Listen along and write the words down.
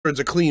it's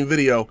a clean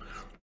video.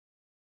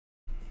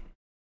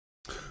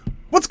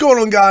 What's going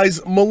on,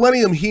 guys?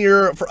 Millennium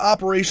here for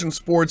Operation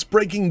Sports,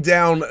 breaking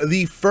down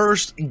the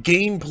first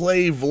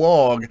gameplay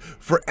vlog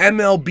for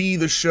MLB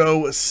The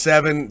Show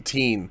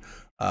 17.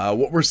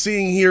 What we're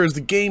seeing here is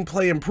the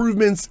gameplay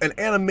improvements and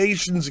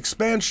animations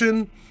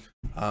expansion.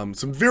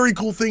 Some very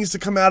cool things to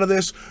come out of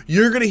this.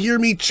 You're going to hear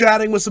me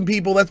chatting with some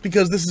people. That's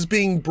because this is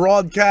being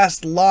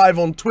broadcast live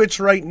on Twitch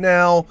right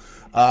now,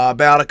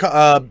 about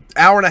an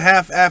hour and a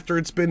half after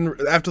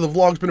the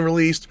vlog's been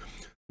released.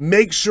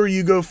 Make sure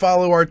you go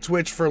follow our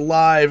Twitch for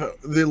live.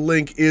 The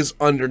link is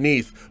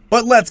underneath.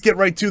 But let's get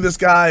right to this,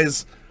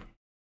 guys.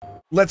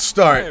 Let's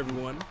start. Hi,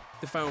 everyone.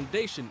 The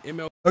Foundation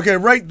MLB. Okay,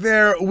 right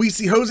there, we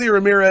see Jose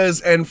Ramirez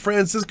and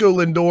Francisco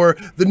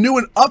Lindor, the new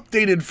and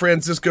updated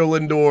Francisco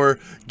Lindor,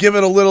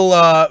 given a little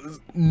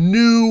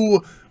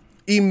new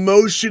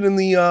emotion in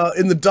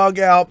the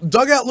dugout.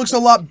 Dugout looks a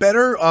lot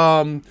better.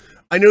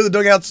 I know the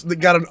dugouts that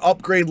got an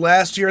upgrade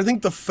last year. I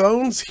think the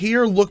phones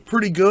here look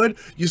pretty good.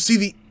 You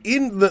see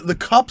the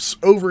cups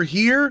over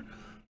here,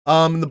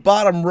 in the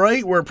bottom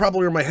right, where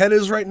my head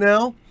is right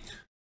now.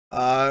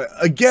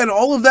 Again,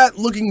 all of that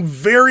looking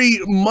very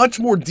much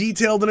more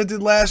detailed than it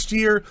did last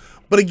year.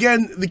 But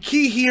again, the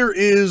key here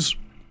is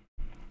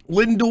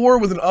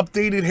Lindor with an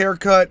updated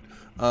haircut,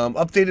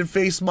 updated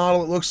face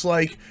model, it looks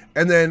like.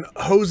 And then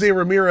Jose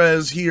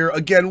Ramirez here.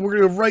 Again, we're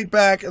going to go right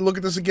back and look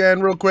at this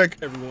again real quick.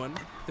 Everyone,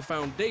 the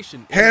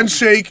Foundation.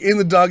 Handshake in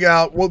the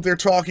dugout. What they're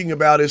talking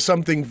about is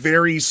something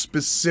very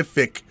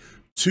specific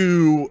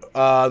to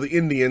the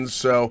Indians.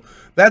 So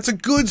that's a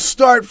good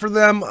start for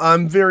them.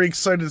 I'm very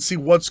excited to see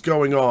what's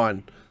going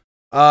on.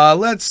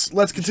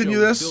 Let's continue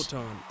this.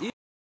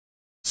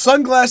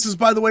 Sunglasses,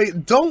 by the way,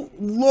 don't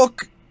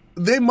look,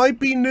 they might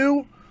be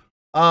new.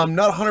 I'm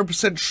not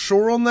 100%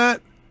 sure on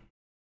that.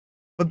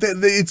 But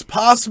it's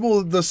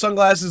possible the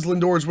sunglasses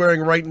Lindor is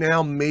wearing right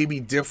now may be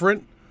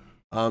different.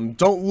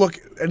 Don't look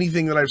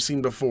anything that I've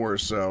seen before,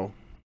 so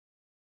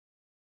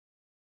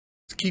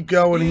let's keep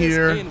going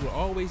here. And will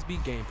always be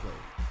gameplay.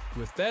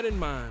 With that in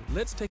mind,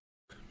 let's take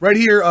right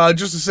here,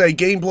 just to say,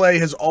 gameplay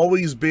has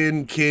always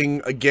been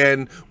king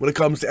again when it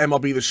comes to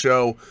MLB The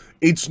Show.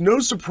 It's no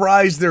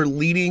surprise they're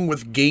leading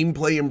with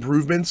gameplay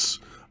improvements.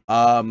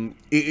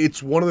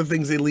 It's one of the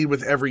things they lead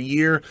with every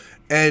year.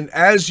 And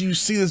as you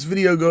see this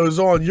video goes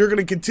on, you're going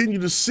to continue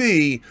to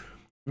see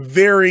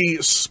very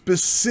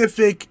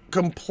specific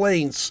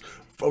complaints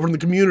from the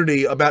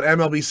community about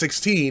MLB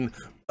 16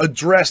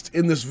 addressed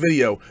in this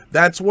video.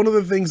 That's one of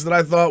the things that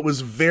I thought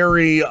was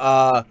very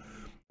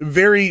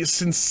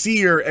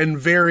sincere and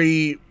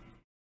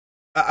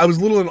I was a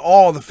little in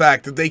awe of the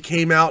fact that they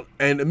came out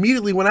and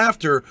immediately went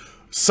after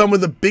some of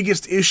the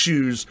biggest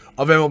issues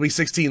of MLB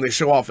 16 they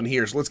show off in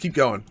here. So let's keep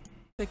going.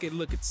 Take a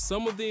look at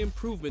some of the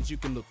improvements you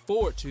can look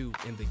forward to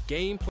in the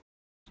gameplay.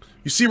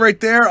 You see right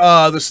there,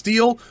 the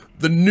steel,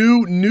 the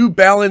New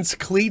Balance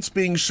cleats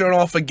being shown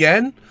off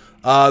again.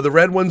 The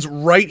red ones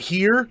right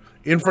here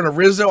in front of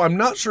Rizzo. I'm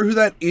not sure who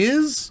that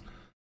is.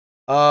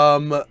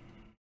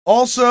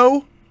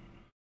 Also,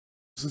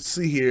 let's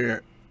see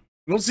here.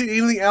 I don't see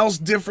anything else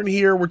different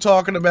here. We're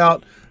talking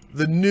about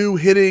the new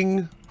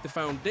hitting. The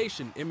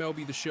foundation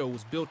MLB The Show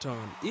was built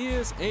on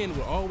is and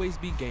will always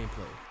be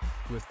gameplay.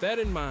 With that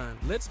in mind,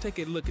 let's take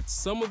a look at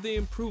some of the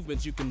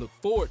improvements you can look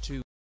forward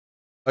to.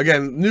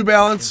 Again, New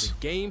Balance. In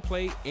the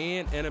gameplay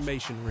and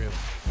animation realm.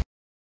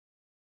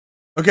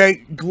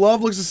 Okay,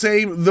 glove looks the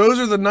same. Those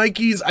are the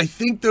Nikes. I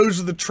think those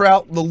are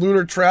the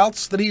lunar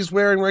trouts that he's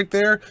wearing right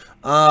there.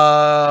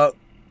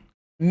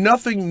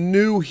 Nothing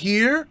new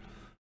here.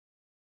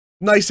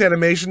 Nice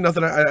animation.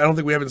 Nothing I don't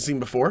think we haven't seen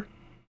before.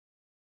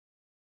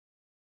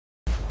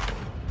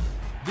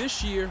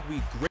 This year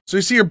so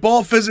you see your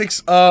ball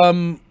physics.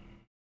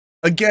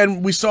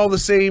 Again, we saw the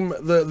same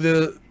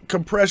the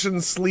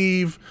compression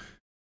sleeve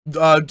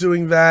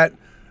doing that.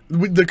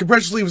 The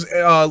compression sleeve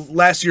was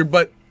last year,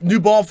 but new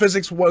ball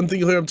physics. One thing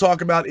you'll hear him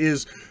talk about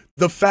is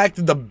the fact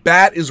that the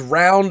bat is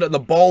round and the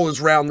ball is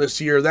round this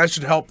year. That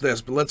should help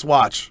this. But let's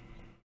watch.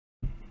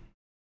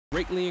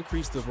 Greatly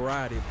increased the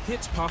variety of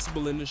hits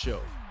possible in the show.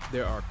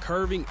 There are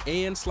curving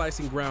and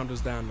slicing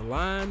grounders down the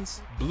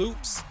lines,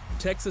 bloops,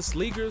 Texas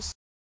leaguers.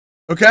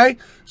 Okay,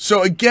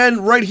 so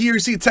again, right here you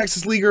see a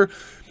Texas leaguer.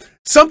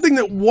 Something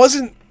that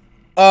wasn't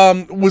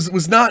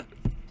was not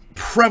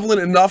prevalent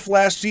enough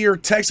last year.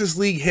 Texas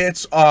League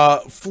hits,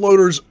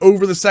 floaters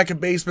over the second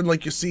baseman,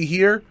 like you see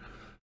here.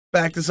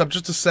 Back this up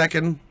just a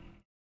second.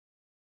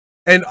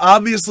 And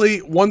obviously,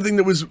 one thing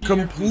that was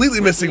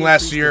completely missing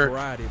last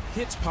year.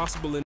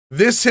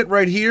 This hit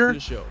right here.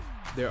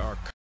 There are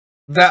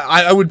that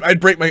I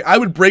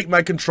would break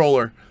my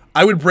controller.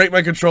 I would break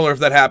my controller if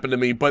that happened to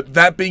me. But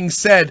that being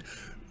said,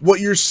 what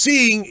you're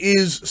seeing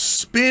is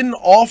spin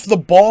off the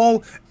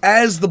ball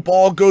as the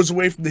ball goes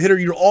away from the hitter.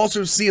 You'll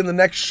also see in the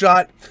next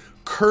shot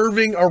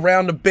curving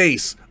around a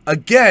base.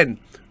 Again,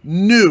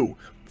 new.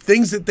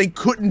 Things that they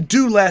couldn't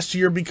do last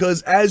year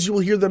because, as you will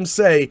hear them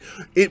say,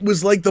 it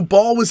was like the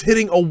ball was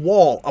hitting a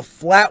wall, a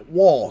flat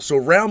wall. So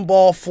round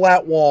ball,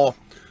 flat wall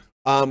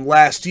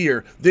last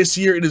year. This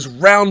year it is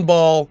round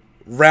ball,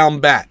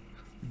 round bat.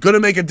 Gonna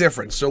make a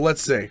difference, so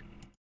let's see.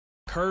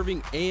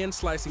 Curving and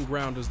slicing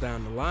grounders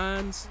down the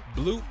lines,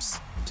 bloops,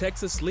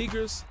 Texas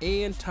leaguers,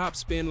 and top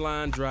spin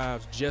line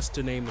drives, just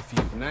to name a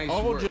few. Nice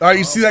All right,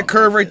 you see that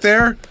curve right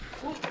there?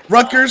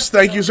 Rutgers,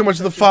 thank you so much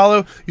for the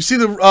follow. You see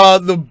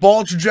the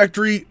ball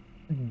trajectory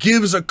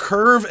gives a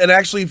curve, and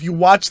actually if you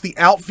watch the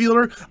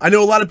outfielder, I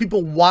know a lot of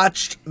people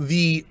watched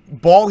the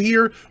ball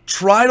here.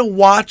 Try to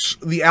watch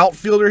the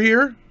outfielder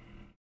here.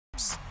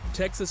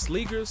 Texas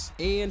leaguers,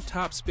 and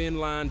top spin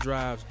line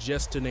drives,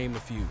 just to name a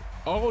few.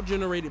 All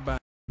generated by...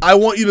 I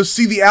want you to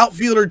see the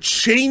outfielder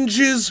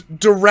changes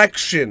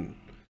direction.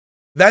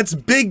 That's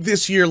big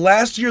this year.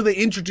 Last year, they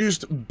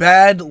introduced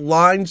bad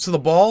lines to the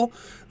ball.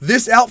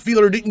 This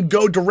outfielder didn't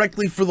go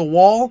directly for the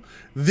wall.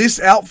 This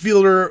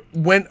outfielder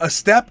went a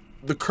step.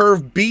 The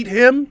curve beat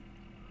him.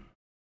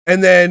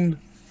 And then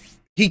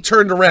he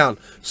turned around.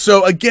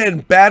 So, again,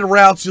 bad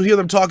routes. You'll hear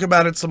them talk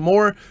about it some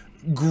more.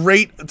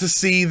 Great to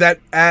see. That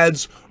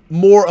adds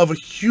more of a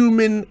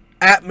human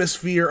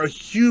atmosphere, a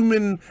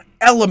human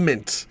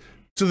element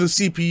to the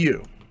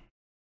CPU.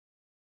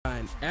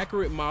 An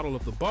accurate model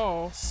of the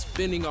ball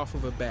spinning off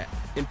of a bat.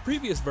 In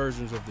previous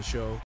versions of the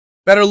show,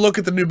 better look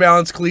at the New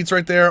Balance cleats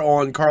right there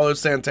on Carlos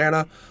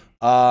Santana.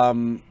 I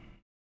mean,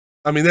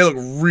 they look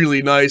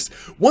really nice.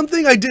 One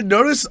thing I did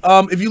notice,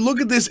 if you look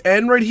at this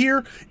end right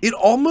here, it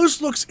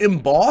almost looks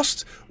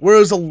embossed,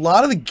 whereas a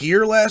lot of the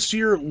gear last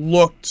year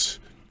looked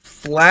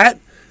flat.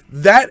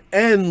 That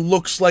end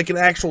looks like an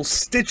actual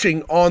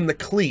stitching on the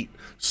cleat.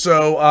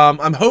 So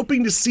I'm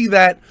hoping to see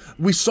that.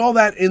 We saw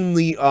that in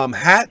the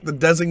hat,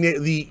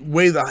 the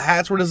way the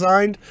hats were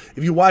designed.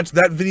 If you watched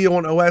that video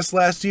on OS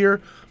last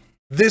year,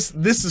 this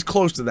is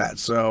close to that.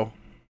 So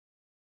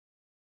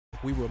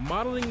we were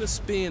modeling the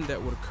spin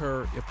that would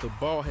occur if the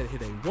ball had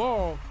hit a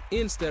wall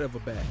instead of a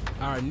bat.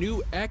 Our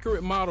new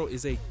accurate model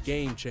is a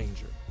game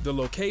changer. The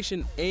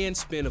location and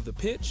spin of the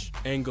pitch,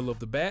 angle of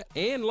the bat,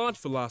 and launch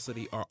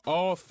velocity are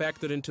all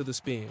factored into the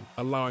spin,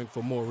 allowing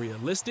for more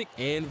realistic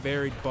and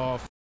varied ball.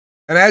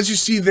 And as you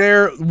see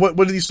there, what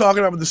he's talking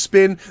about with the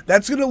spin,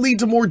 that's going to lead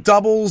to more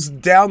doubles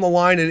down the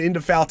line and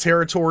into foul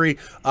territory.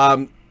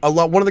 One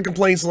of the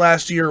complaints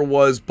last year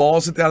was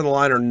balls hit down the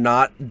line are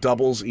not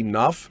doubles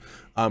enough.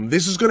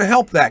 This is going to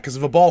help that, because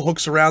if a ball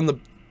hooks around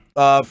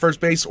the first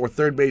base or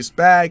third base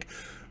bag,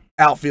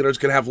 outfielder's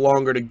going to have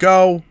longer to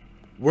go.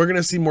 We're going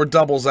to see more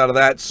doubles out of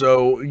that,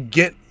 so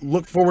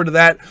look forward to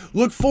that.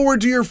 Look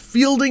forward to your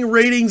fielding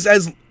ratings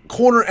as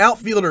corner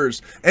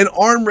outfielders and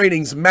arm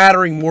ratings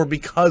mattering more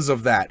because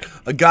of that.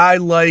 A guy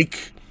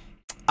like,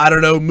 I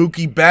don't know,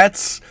 Mookie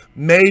Betts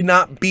may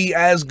not be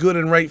as good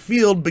in right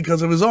field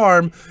because of his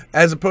arm,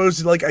 as opposed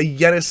to like a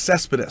Yenis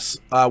Cespedes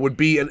would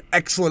be an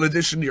excellent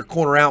addition to your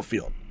corner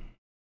outfield.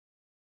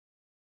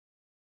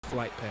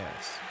 Flight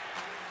pass.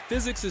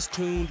 Physics is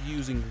tuned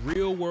using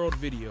real-world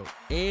video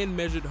and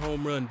measured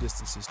home run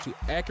distances to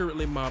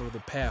accurately model the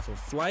path of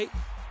flight,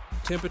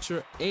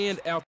 temperature, and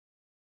altitude.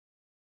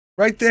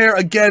 Right there,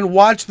 again,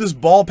 watch this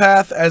ball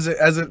path as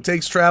it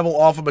takes travel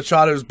off of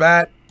Machado's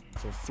bat.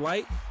 For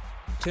flight,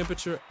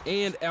 temperature,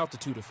 and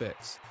altitude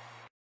effects.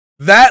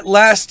 That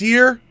last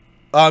year,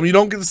 you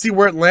don't get to see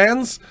where it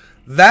lands.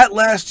 That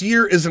last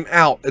year is an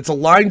out. It's a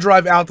line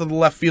drive out to the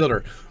left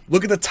fielder.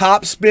 Look at the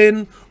top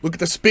spin. Look at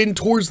the spin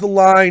towards the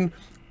line.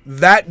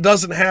 That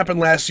doesn't happen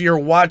last year.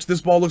 Watch,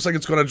 this ball looks like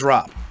it's going to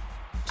drop.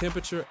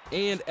 Temperature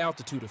and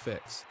altitude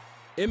effects.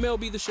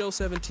 MLB The Show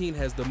 17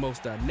 has the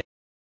most dynamic.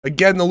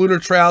 Again, the lunar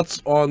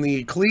trouts on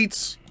the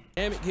cleats.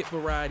 Dynamic hit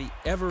variety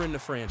ever in the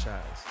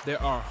franchise.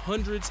 There are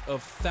hundreds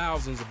of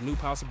thousands of new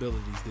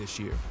possibilities this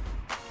year.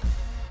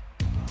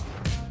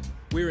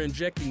 We're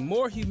injecting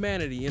more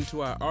humanity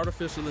into our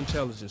artificial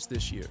intelligence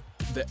this year.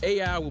 The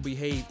AI will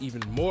behave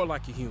even more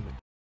like a human.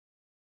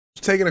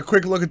 Taking a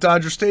quick look at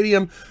Dodger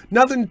Stadium.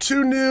 Nothing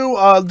too new.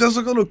 Does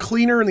look a little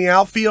cleaner in the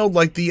outfield,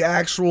 like the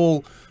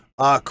actual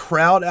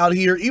crowd out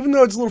here. Even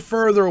though it's a little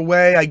further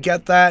away, I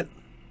get that.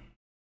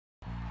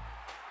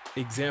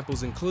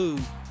 Examples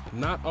include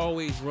not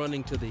always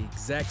running to the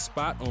exact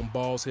spot on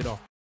balls hit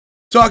off.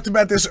 Talked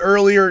about this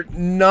earlier.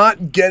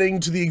 Not getting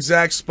to the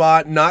exact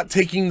spot, not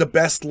taking the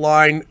best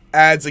line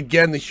adds,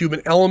 again, the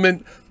human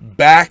element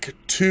back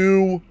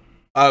to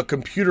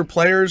computer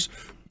players.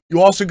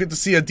 You also get to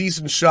see a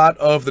decent shot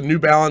of the New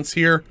Balance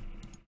here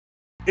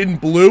in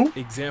blue.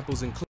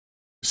 Examples include,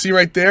 see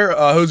right there,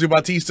 Jose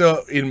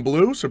Bautista in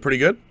blue, so pretty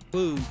good.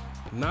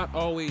 Not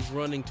always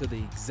running to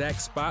the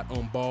exact spot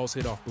on balls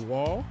hit off the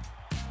wall.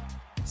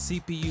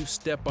 CPU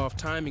step-off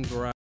timing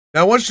variety.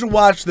 Now I want you to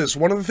watch this.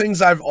 One of the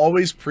things I've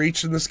always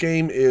preached in this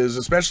game is,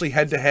 especially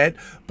head-to-head,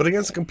 but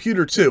against the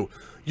computer too,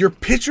 your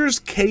pitcher's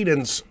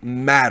cadence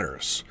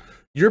matters.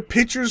 Your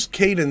pitcher's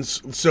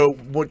cadence, so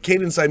what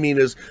cadence I mean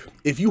is,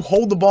 if you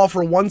hold the ball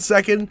for 1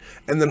 second,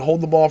 and then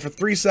hold the ball for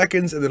 3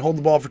 seconds, and then hold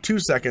the ball for 2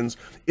 seconds,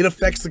 it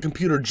affects the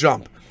computer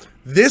jump.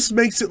 This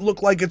makes it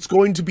look like it's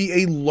going to be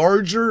a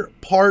larger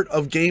part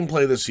of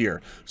gameplay this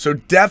year. So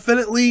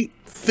definitely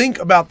think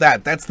about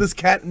that. That's this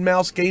cat and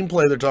mouse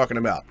gameplay they're talking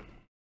about.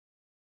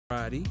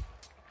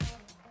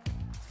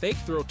 fake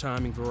throw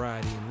timing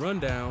variety in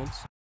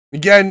rundowns.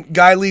 Again,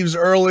 guy leaves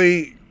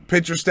early,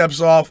 pitcher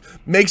steps off,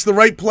 makes the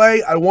right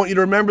play. I want you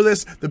to remember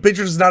this. The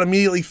pitcher does not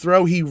immediately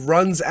throw. He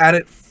runs at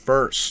it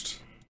first.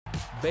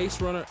 Base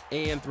runner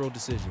and throw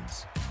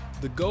decisions.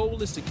 The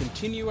goal is to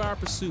continue our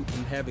pursuit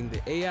in having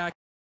the AI.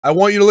 I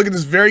want you to look at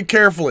this very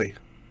carefully.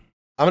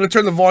 I'm going to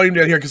turn the volume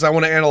down here because I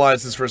want to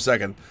analyze this for a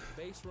second.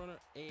 Base runner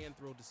and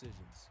throw decisions.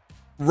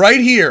 Right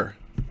here,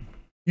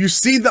 you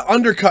see the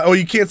undercut. Oh,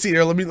 you can't see it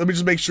here. Let me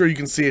just make sure you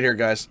can see it here,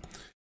 guys.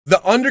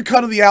 The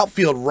undercut of the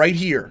outfield right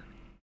here,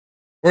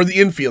 or the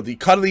infield, the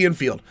cut of the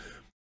infield.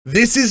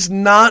 This is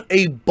not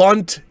a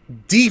bunt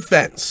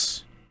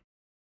defense.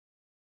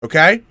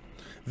 Okay?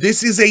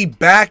 This is a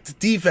backed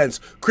defense.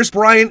 Chris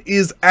Bryant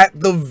is at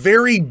the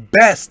very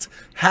best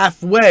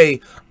halfway.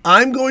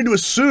 I'm going to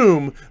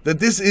assume that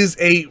this is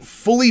a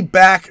fully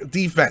back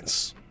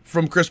defense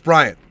from Chris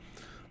Bryant.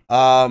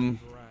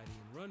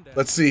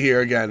 Let's see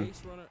here again.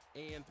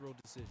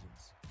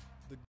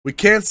 We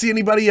can't see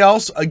anybody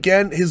else.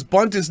 Again, his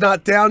bunt is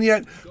not down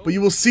yet, but you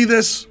will see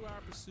this.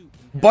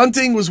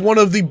 Bunting was one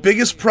of the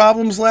biggest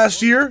problems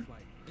last year.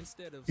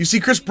 You see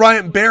Chris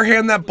Bryant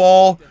barehand that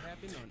ball.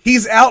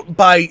 He's out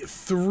by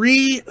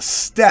 3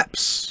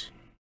 steps,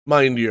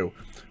 mind you.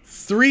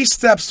 3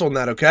 steps on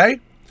that, okay?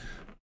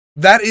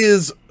 That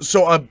is,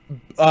 so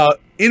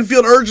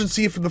infield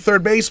urgency for the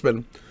third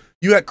baseman.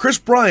 You got Chris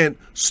Bryant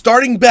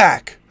starting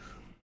back,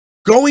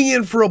 going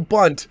in for a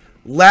bunt.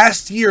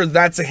 Last year,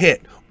 that's a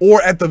hit.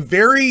 Or at the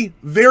very,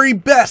 very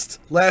best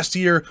last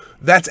year,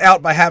 that's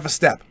out by half a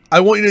step.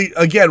 I want you to,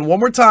 again, one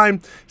more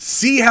time,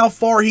 see how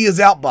far he is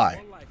out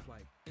by.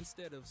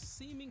 Instead of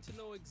seeming to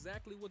know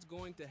exactly what's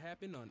going to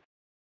happen on.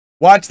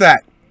 Watch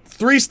that.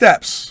 3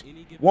 steps.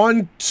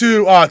 1,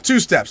 2, 2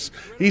 steps.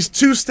 He's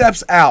 2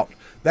 steps out.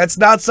 That's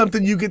not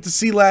something you get to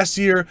see last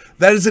year.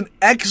 That is an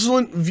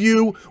excellent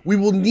view. We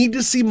will need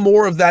to see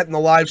more of that in the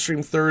live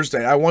stream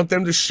Thursday. I want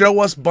them to show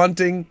us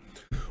bunting.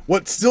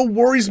 What still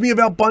worries me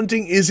about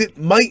bunting is it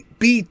might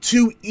be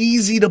too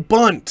easy to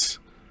bunt.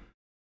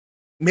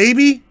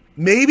 Maybe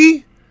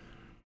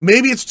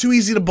it's too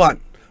easy to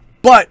bunt.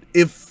 But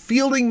if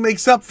fielding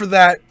makes up for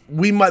that,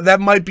 that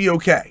might be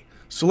okay.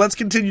 So let's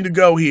continue to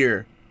go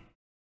here.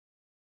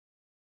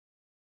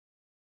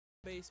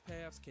 Base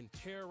paths can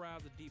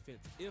terrorize the defense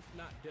if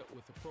not dealt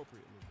with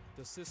appropriately.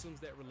 The systems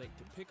that relate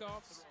to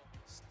pickoffs,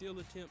 steal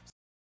attempts.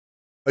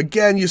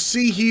 Again, you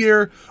see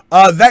here,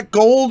 that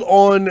gold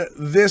on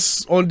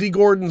D.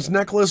 Gordon's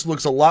necklace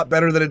looks a lot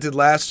better than it did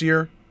last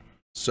year.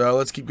 So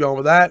let's keep going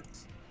with that.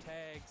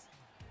 Tags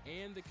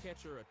and the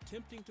catcher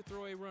attempting to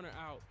throw a runner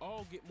out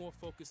all get more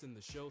focus in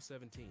the show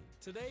 17.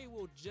 Today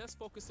we'll just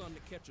focus on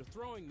the catcher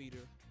throwing meter.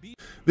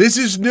 This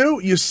is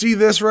new. You see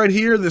this right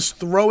here, this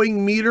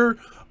throwing meter.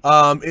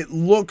 It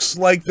looks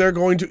like they're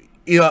going to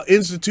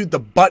institute the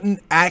button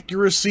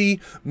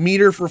accuracy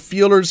meter for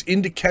fielders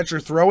into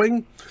catcher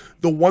throwing.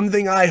 The one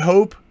thing I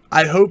hope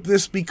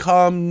this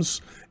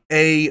becomes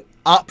a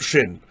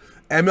option.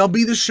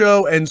 MLB The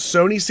Show and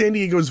Sony San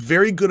Diego is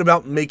very good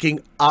about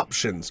making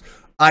options.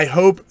 I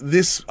hope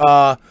this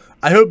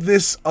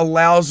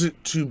allows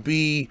it to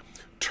be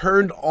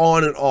turned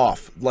on and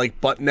off,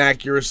 like button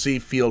accuracy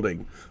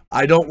fielding.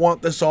 I don't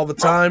want this all the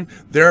time.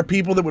 There are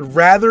people that would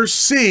rather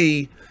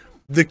see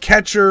the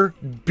catcher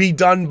be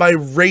done by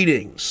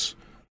ratings.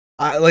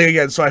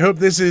 So I hope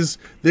this is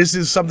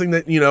something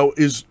that,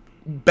 is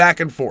back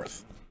and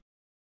forth.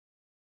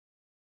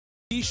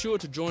 Be sure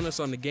to join us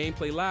on the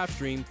gameplay live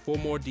stream for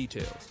more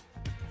details.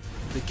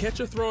 The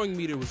catcher throwing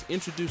meter was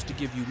introduced to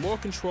give you more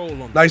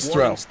control on nice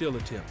throw steal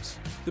attempts.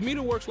 The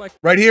meter works like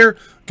right here,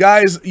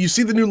 guys. You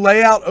see the new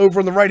layout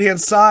over on the right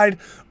hand side.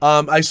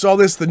 I saw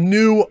this. The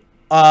new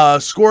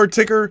score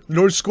ticker, the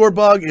new score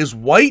bug is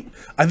white.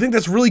 I think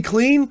that's really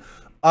clean.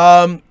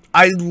 I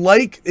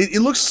like it.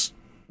 It looks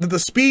that the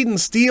speed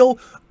and steal.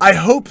 I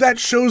hope that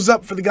shows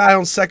up for the guy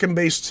on second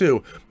base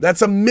too.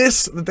 That's a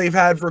miss that they've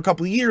had for a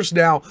couple of years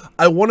now.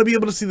 I want to be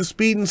able to see the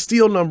speed and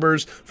steal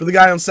numbers for the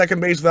guy on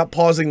second base without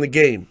pausing the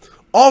game.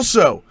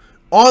 Also,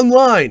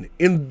 online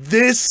in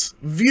this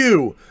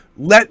view,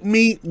 let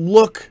me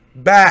look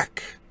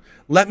back.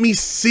 Let me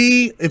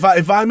see if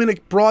I'm in a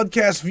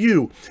broadcast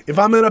view, if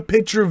I'm in a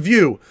picture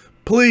view,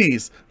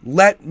 please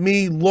let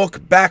me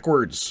look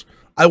backwards.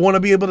 I want to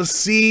be able to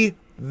see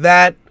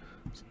that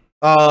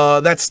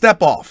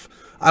step off.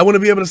 I want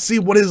to be able to see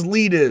what his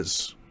lead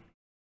is,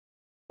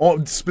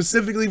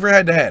 specifically for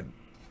head-to-head.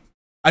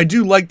 I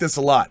do like this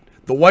a lot.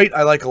 The white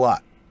I like a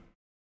lot.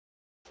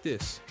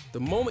 The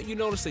moment you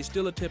notice a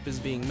steal attempt is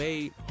being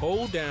made,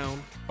 hold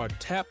down or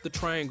tap the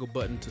triangle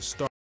button to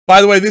start. By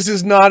the way, this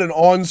is not an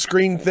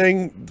on-screen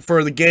thing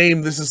for the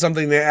game. This is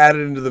something they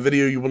added into the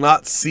video. You will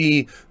not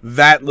see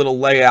that little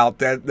layout.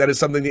 That is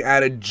something they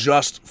added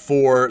just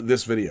for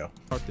this video.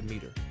 Start the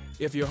meter.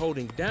 If you're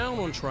holding down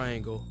on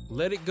triangle,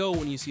 let it go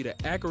when you see the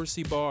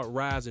accuracy bar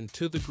rising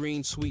to the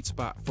green sweet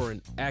spot for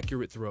an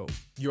accurate throw.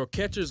 Your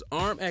catcher's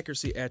arm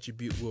accuracy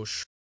attribute will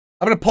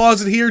I'm going to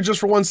pause it here just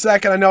for 1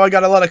 second. I know I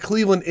got a lot of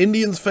Cleveland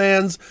Indians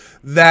fans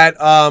that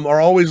are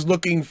always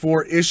looking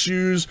for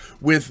issues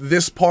with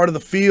this part of the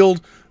field.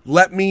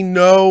 Let me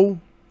know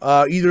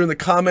either in the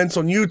comments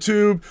on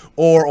YouTube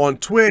or on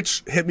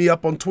Twitch. Hit me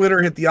up on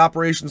Twitter. Hit the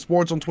Operation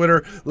Sports on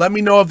Twitter. Let me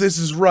know if this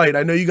is right.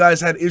 I know you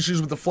guys had issues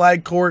with the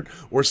flag court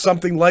or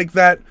something like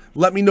that.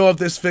 Let me know if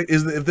this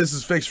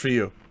is fixed for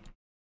you.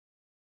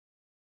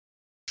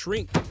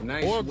 Shrink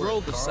or grow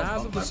the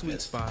size of the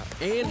sweet spot,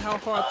 and how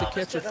hard the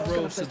catcher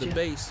throws to the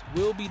base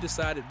will be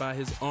decided by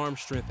his arm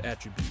strength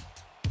attribute.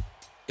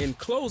 In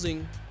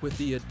closing, with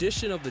the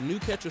addition of the new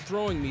catcher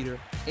throwing meter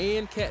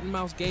and cat and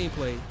mouse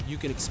gameplay, you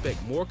can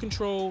expect more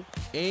control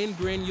and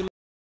granular.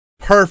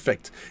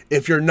 Perfect.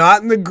 If you're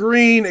not in the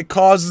green, it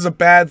causes a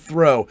bad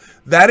throw.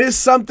 That is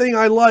something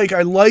I like.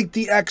 I like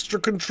the extra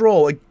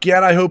control.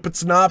 Again, I hope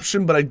it's an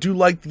option, but I do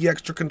like the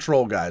extra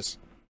control, guys.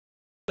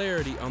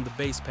 Clarity on the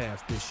base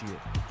path this year.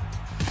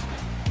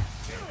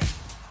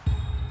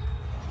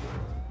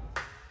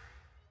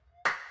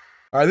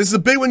 All right, this is a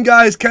big one,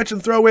 guys. Catch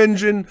and throw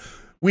engine.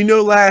 We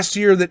know last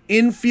year that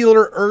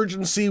infielder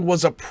urgency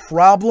was a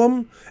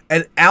problem,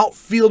 and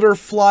outfielder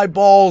fly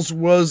balls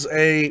was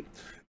a...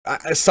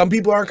 some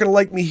people aren't going to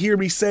like me hear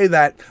me say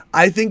that.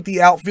 I think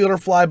the outfielder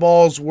fly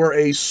balls were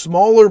a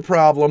smaller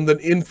problem than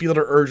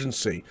infielder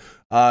urgency.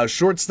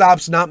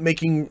 Shortstops not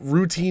making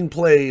routine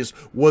plays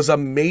was a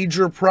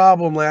major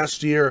problem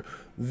last year.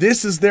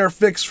 This is their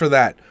fix for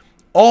that.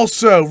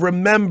 Also,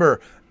 remember,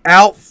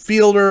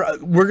 outfielder,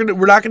 we're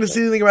not going to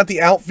see anything about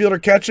the outfielder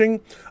catching.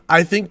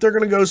 I think they're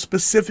going to go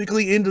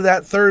specifically into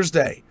that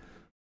Thursday.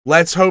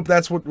 Let's hope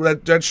that's what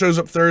that shows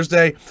up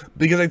Thursday,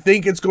 because I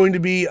think it's going to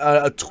be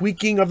a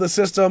tweaking of the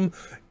system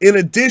in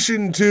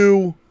addition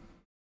to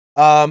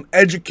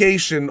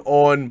education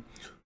on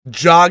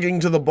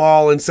jogging to the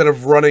ball instead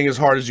of running as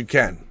hard as you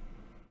can.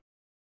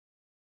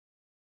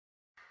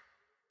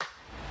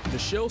 The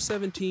Show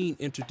 17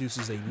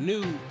 introduces a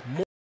new,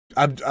 more...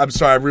 I'm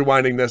sorry, I'm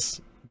rewinding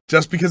this.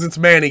 Just because it's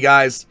Manny,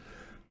 guys.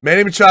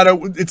 Manny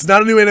Machado, it's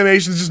not a new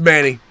animation, it's just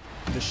Manny.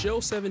 The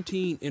Show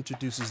 17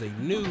 introduces a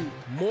new,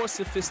 more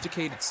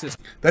sophisticated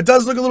system. That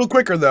does look a little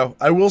quicker, though.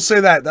 I will say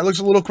that. That looks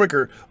a little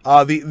quicker.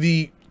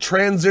 The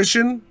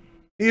transition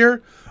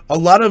here, a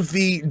lot of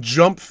the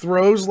jump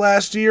throws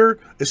last year,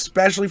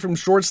 especially from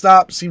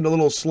shortstop, seemed a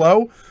little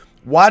slow.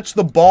 Watch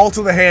the ball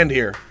to the hand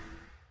here.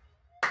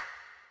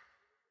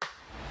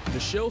 The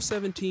Show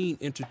 17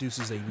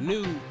 introduces a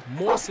new,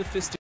 more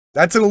sophisticated...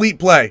 That's an elite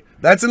play.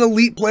 That's an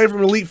elite play from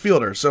an elite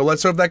fielder. So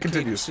let's hope that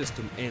continues.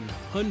 System and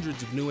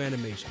hundreds of new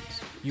animations.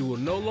 You will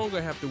no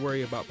longer have to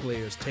worry about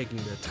players taking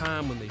their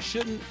time when they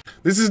shouldn't.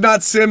 This is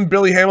not Sim.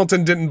 Billy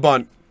Hamilton didn't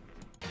bunt.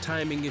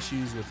 Timing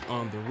issues with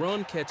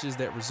on-the-run catches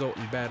that result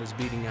in batters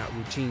beating out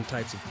routine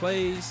types of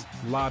plays,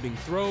 lobbing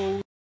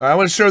throws. All right, I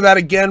want to show that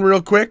again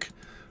real quick.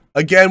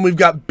 Again, we've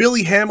got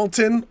Billy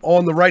Hamilton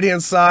on the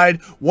right-hand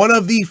side. One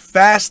of the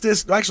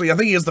fastest. Actually, I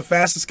think he is the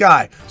fastest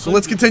guy. So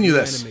let's continue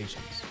this.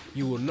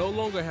 You will no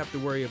longer have to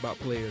worry about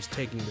players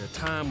taking their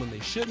time when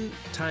they shouldn't.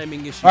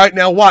 Timing issues. All right,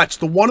 now watch.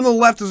 The one on the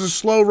left is a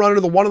slow runner.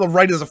 The one on the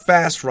right is a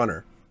fast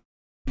runner.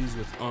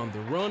 With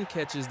on-the-run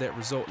catches that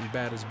result in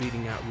batters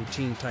beating out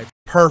routine type.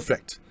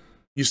 Perfect.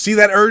 You see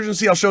that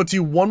urgency? I'll show it to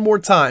you one more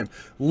time.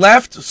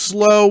 Left,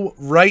 slow,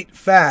 right,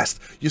 fast.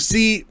 You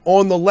see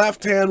on the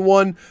left-hand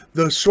one,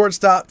 the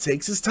shortstop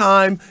takes his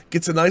time,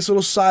 gets a nice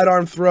little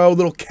sidearm throw,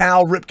 little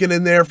Cal Ripken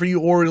in there for you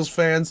Orioles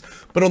fans.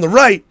 But on the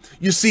right,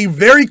 you see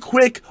very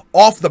quick,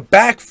 off the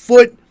back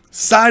foot,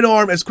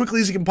 sidearm, as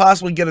quickly as he can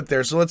possibly get it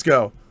there. So let's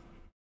go.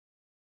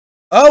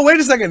 Oh,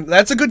 wait a second.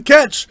 That's a good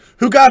catch.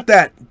 Who got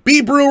that?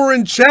 B. Brewer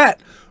in chat.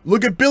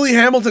 Look at Billy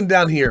Hamilton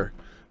down here.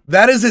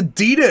 That is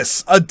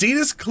Adidas.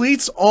 Adidas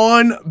cleats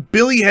on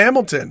Billy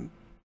Hamilton.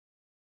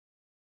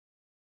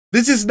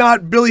 This is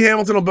not Billy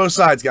Hamilton on both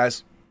sides,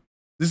 guys.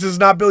 This is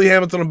not Billy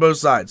Hamilton on both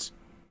sides.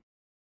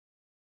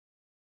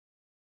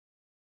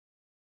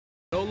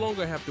 No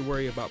longer have to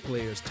worry about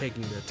players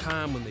taking their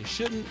time when they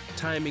shouldn't.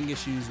 Timing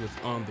issues with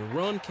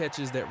on-the-run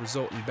catches that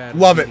result in batters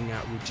beating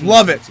out routine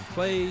types of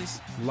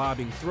plays,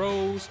 lobbing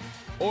throws,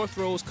 or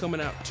throws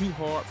coming out too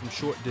hard from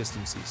short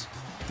distances.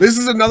 This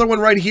is another one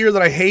right here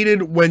that I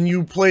hated when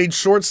you played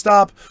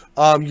shortstop.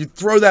 You'd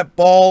throw that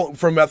ball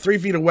from about 3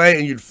 feet away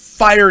and you'd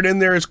fire it in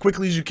there as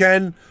quickly as you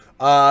can.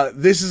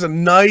 This is a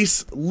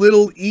nice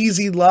little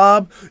easy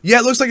lob. Yeah,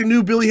 it looks like a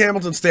new Billy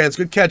Hamilton stance.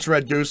 Good catch,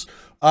 Red Goose.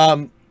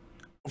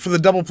 For the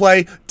double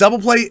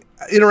play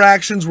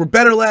interactions were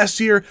better last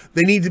year.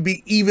 They need to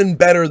be even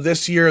better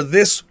this year.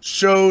 This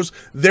shows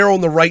they're on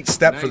the right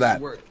step for that.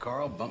 Nice work,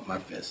 Carl. Bump my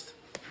fist.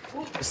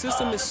 The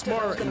system is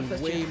smarter and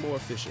way more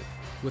efficient.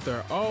 With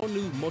our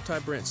all-new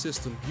multi-branch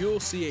system,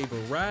 you'll see a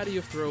variety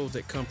of throws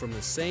that come from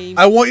the same...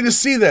 I want you to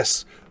see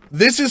this.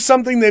 This is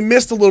something they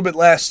missed a little bit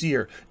last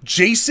year.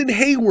 Jason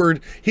Hayward,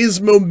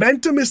 his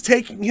momentum is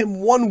taking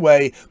him one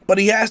way, but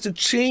he has to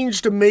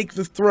change to make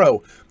the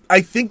throw. I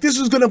think this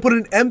is going to put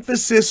an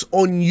emphasis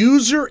on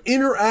user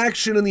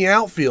interaction in the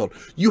outfield.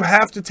 You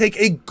have to take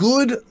a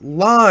good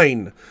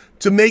line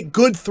to make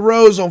good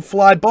throws on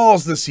fly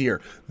balls this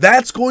year.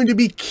 That's going to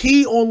be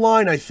key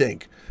online, I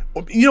think.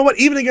 You know what?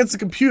 Even against the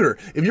computer,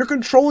 if you're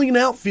controlling an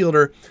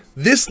outfielder,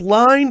 this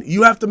line,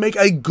 you have to make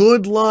a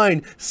good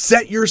line.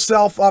 Set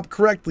yourself up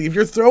correctly. If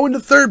you're throwing to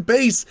third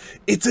base,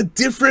 it's a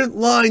different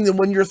line than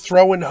when you're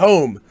throwing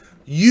home.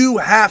 You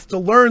have to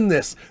learn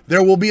this.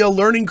 There will be a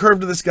learning curve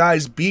to this,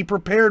 guys. Be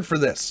prepared for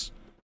this.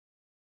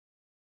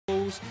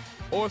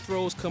 Or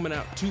throws coming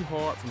out too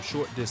hard from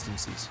short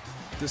distances.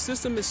 The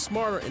system is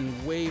smarter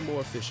and way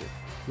more efficient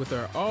with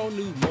our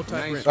all-new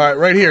multi-brand. All right,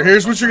 right here.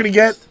 Here's what you're gonna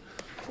get.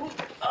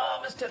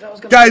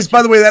 Guys,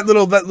 by the way, that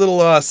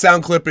little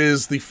sound clip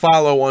is the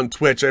follow on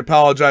Twitch. I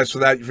apologize for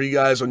that for you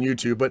guys on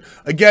YouTube. But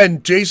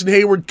again, Jason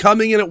Hayward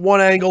coming in at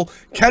one angle,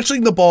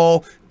 catching the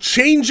ball,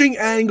 changing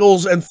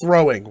angles, and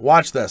throwing.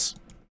 Watch this.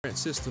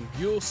 System,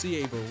 you'll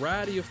see a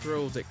variety of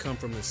throws that come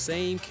from the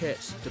same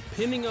catch,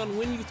 depending on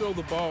when you throw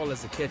the ball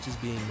as the catch is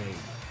being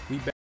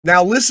made.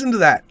 Now listen to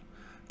that.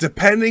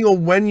 Depending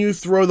on when you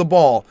throw the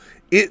ball,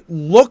 it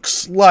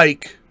looks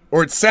like,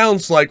 or it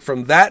sounds like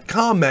from that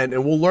comment,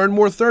 and we'll learn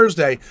more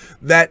Thursday,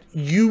 that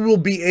you will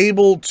be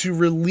able to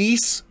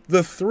release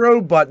the throw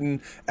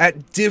button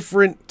at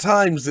different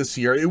times this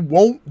year. It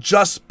won't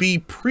just be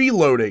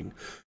preloading.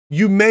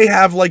 You may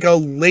have like a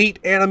late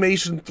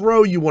animation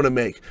throw you want to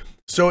make.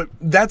 So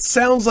that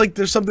sounds like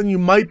there's something you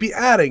might be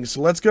adding. So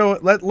let's go.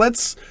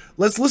 Let's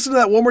listen to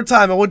that one more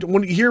time. I want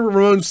to hear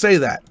Ramon say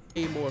that.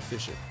 More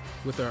efficient.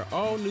 With our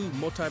all-new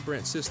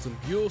multi-branch system,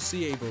 you'll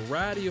see a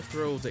variety of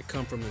throws that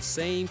come from the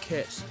same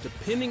catch,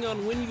 depending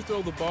on when you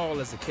throw the ball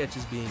as the catch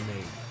is being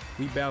made.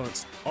 We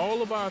balance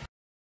all of our...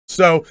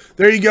 So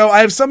there you go.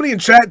 I have somebody in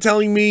chat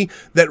telling me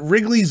that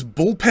Wrigley's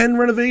bullpen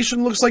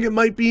renovation looks like it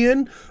might be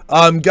in.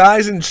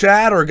 Guys in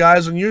chat or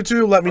guys on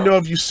YouTube, let me know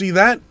if you see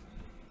that.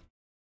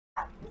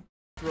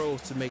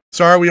 Throws to make...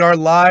 Sorry, we are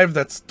live.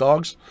 That's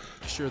dogs.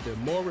 Sure, they're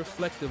more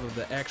reflective of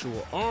the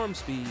actual arm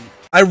speed.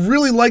 I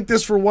really like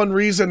this for one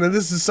reason, and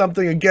this is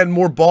something, again,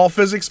 more ball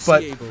physics,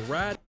 but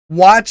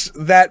watch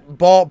that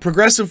ball.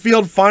 Progressive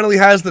Field finally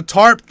has the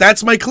tarp.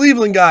 That's my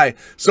Cleveland guy.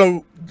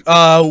 So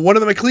one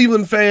of my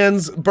Cleveland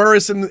fans,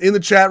 Burris in the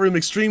chat room,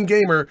 Extreme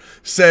Gamer,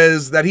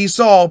 says that he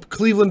saw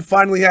Cleveland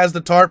finally has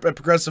the tarp at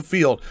Progressive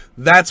Field.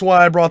 That's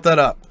why I brought that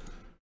up.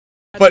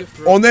 But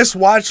on this,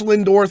 watch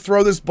Lindor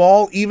throw this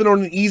ball, even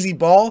on an easy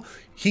ball,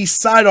 he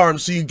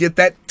sidearms, so you get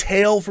that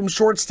tail from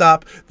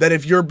shortstop that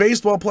if you're a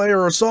baseball player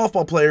or a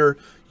softball player,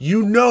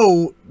 you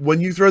know when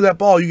you throw that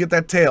ball, you get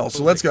that tail.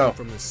 So let's go.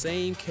 From the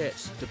same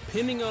catch,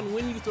 depending on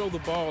when you throw the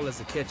ball as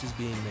the catch is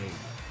being made.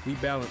 We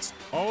balance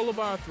all of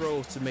our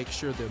throws to make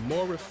sure they're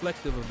more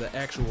reflective of the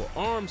actual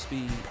arm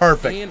speed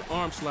and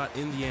arm slot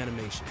in the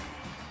animation.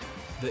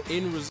 The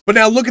end result. But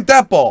now look at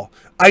that ball.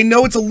 I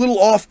know it's a little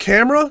off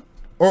camera,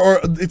 or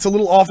it's a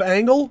little off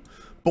angle,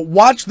 but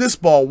watch this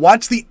ball.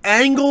 Watch the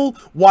angle.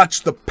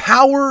 Watch the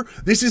power.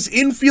 This is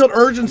infield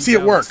urgency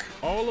at work.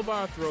 All of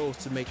our throws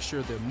to make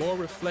sure they're more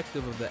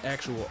reflective of the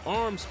actual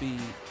arm speed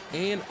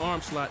and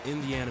arm slot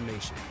in the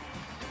animation.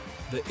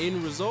 The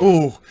end result.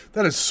 Ooh,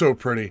 that is so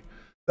pretty.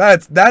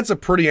 That's a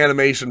pretty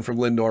animation from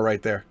Lindor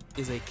right there.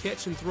 Is a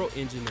catch and throw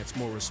engine that's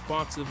more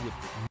responsive with.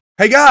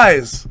 Hey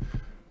guys,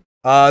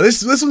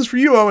 this one's for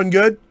you, Owen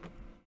Good.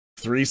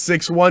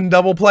 3-6-1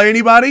 double play,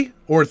 anybody?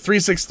 Or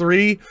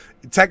 3-6-3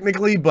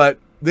 technically, but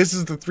this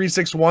is the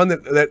 3-6-1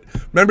 that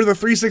remember the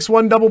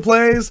 3-6-1 double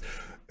plays?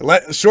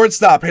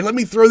 Shortstop, hey, let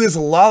me throw this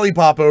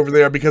lollipop over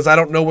there because I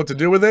don't know what to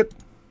do with it.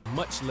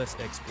 Much less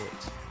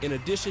exploits, in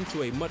addition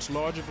to a much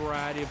larger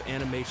variety of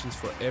animations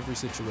for every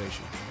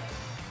situation.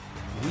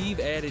 We've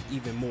added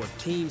even more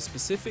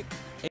team-specific.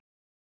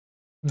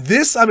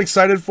 This I'm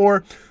excited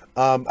for.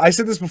 I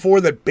said this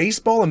before, that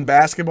baseball and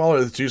basketball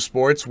are the two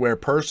sports where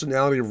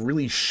personality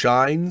really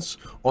shines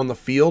on the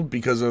field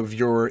because of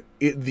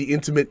the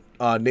intimate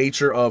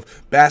nature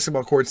of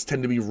basketball courts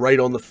tend to be right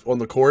on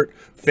the court.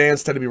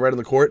 Fans tend to be right on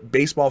the court.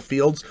 Baseball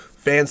fields,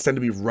 fans tend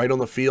to be right on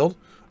the field.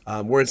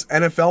 Whereas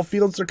NFL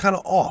fields are kind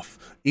of off.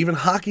 Even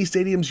hockey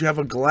stadiums, you have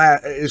a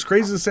glass. As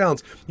crazy as it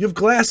sounds, you have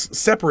glass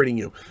separating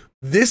you.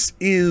 This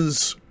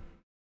is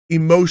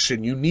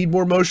emotion. You need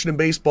more motion in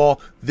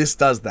baseball. This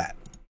does that.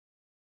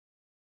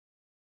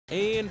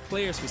 And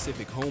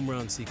player-specific home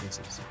run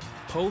sequences,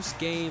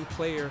 post-game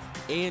player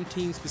and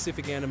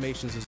team-specific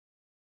animations as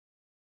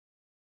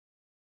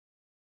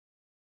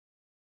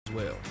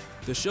well.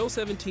 The Show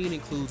 17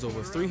 includes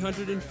over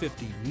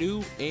 350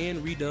 new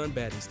and redone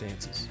batting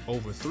stances,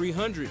 over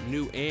 300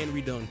 new and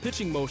redone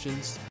pitching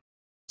motions.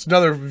 It's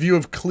another view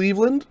of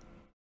Cleveland.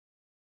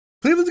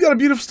 Cleveland's got a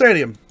beautiful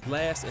stadium.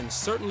 Last and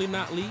certainly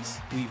not least,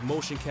 we've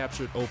motion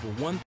captured over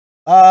one.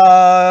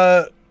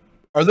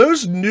 Are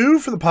those new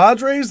for the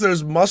Padres,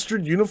 those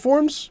mustard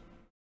uniforms?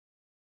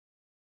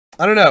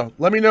 I don't know.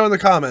 Let me know in the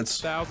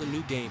comments. 1,000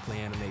 new gameplay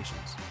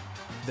animations.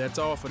 That's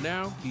all for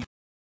now.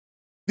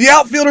 The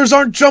outfielders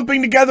aren't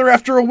jumping together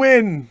after a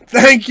win.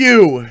 Thank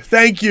you.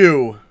 Thank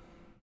you.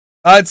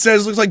 It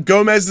says, looks like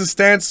Gomez's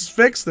stance is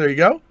fixed. There you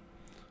go.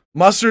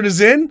 Mustard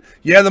is in.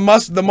 Yeah, the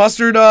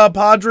mustard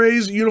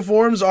Padres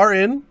uniforms are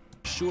in.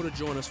 Be sure to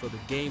join us for the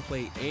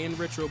gameplay and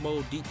retro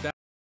mode deep dive.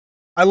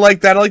 I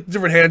like that. I like the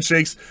different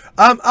handshakes.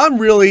 I'm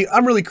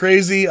really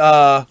crazy.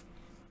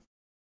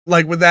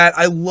 Like with that,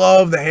 I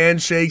love the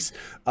handshakes.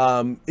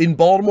 In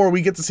Baltimore,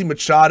 we get to see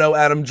Machado,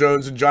 Adam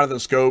Jones, and Jonathan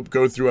Scope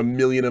go through 1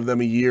 million of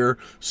them a year.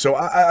 So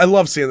I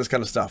love seeing this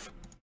kind of stuff.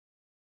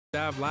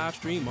 Dive live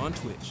stream on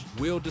Twitch.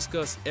 We'll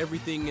discuss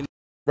everything in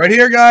Right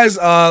here, guys.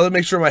 Let me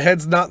make sure my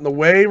head's not in the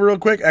way real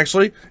quick.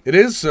 Actually, it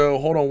is. So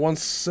hold on 1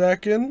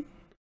 second.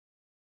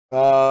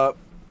 You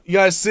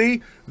guys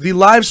see the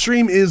live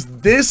stream is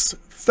this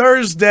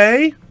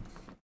Thursday.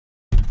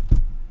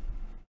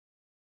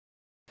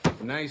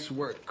 Nice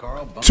work,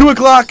 Carl. 2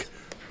 o'clock.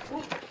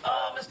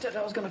 Oh, missed it.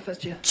 I was going to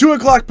fist you. 2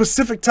 o'clock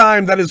Pacific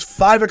time. That is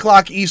 5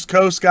 o'clock East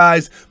Coast,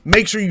 guys.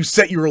 Make sure you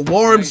set your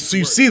alarms so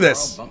you see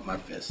this. Carl, bump my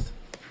fist.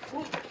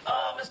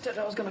 Oh, missed it.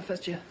 I was going to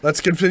fist you.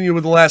 Let's continue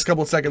with the last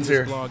couple of seconds this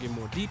here. blog in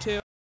more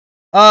detail.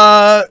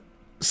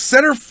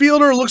 Center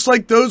fielder looks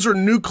like those are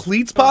new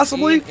cleats,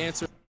 possibly. And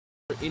answer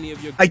any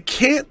of your I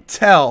can't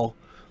tell.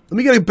 Let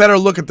me get a better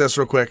look at this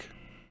real quick.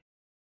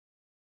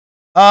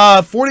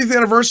 40th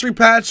anniversary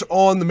patch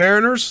on the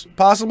Mariners,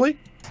 possibly.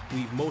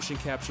 We've motion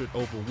captured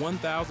over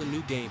 1,000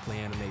 new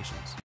gameplay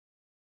animations.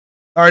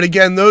 All right,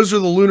 again, those are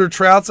the Lunar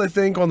Trouts, I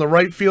think, on the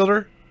right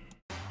fielder.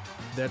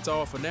 That's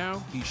all for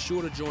now. Be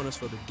sure to join us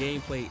for the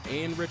gameplay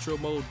and retro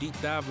mode deep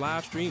dive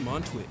live stream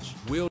on Twitch.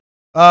 We'll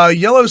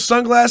Yellow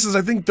sunglasses,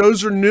 I think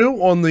those are new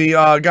on the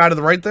guy to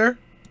the right there.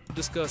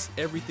 discuss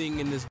everything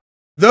in this.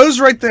 Those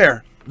right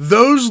there.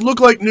 Those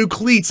look like new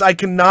cleats. I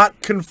cannot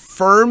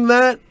confirm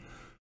that,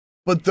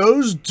 but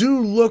those do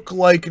look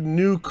like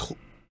new.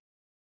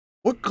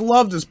 What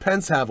glove does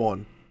Pence have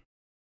on?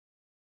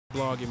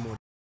 Blog in more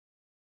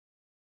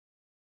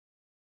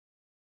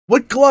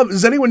What glove?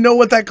 Does anyone know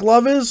what that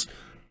glove is?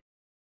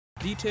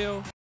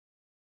 detail.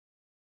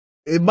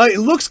 It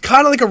looks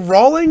kind of like a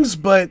Rawlings,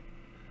 but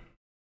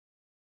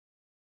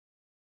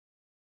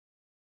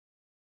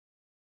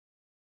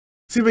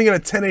see if we can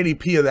get a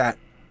 1080p of that.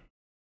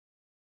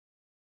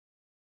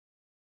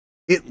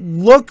 It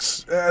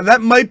looks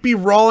that might be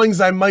Rawlings.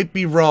 I might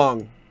be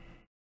wrong.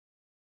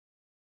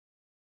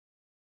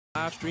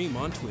 Live stream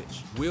on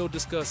Twitch. We'll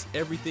discuss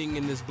everything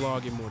in this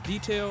blog in more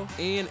detail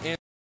and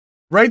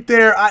Right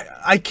there,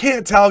 I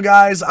can't tell,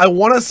 guys. I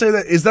want to say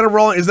that is that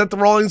the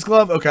Rawlings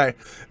glove? Okay,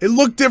 it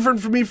looked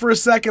different for me for a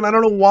second. I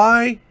don't know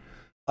why.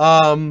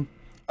 Are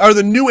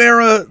the new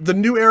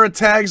era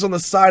tags on the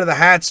side of the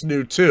hats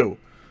new too?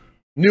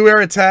 New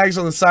era tags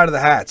on the side of the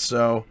hats.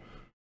 So,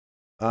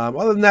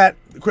 other than that,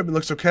 the equipment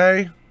looks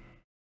okay.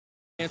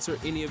 answer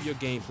any of your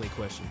gameplay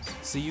questions.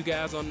 See you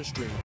guys on the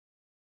stream.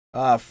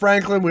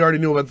 Franklin, we already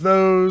knew about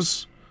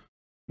those.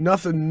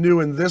 Nothing new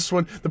in this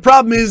one. The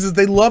problem is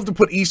they love to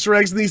put Easter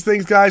eggs in these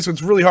things, guys, so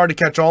it's really hard to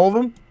catch all of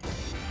them.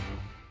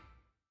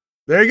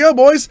 There you go,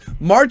 boys.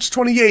 March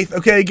 28th.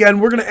 Okay, again,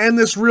 we're going to end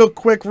this real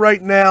quick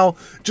right now.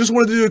 Just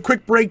wanted to do a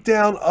quick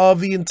breakdown of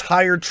the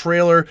entire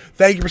trailer.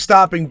 Thank you for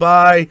stopping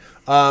by.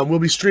 We'll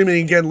be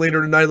streaming again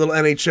later tonight, a little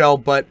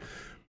NHL. But,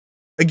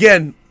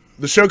 again,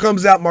 the show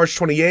comes out March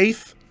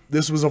 28th.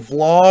 This was a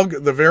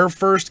vlog, the very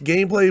first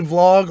gameplay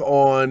vlog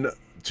on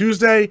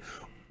Tuesday.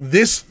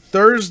 This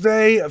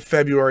Thursday,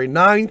 February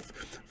 9th,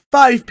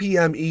 5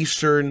 p.m.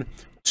 Eastern,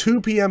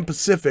 2 p.m.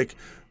 Pacific,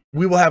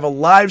 we will have a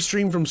live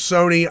stream from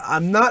Sony.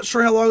 I'm not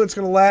sure how long it's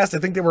going to last. I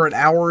think they were an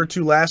hour or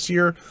two last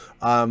year.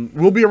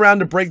 We'll be around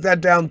to break that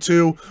down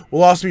too.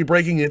 We'll also be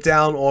breaking it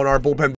down on our Bullpen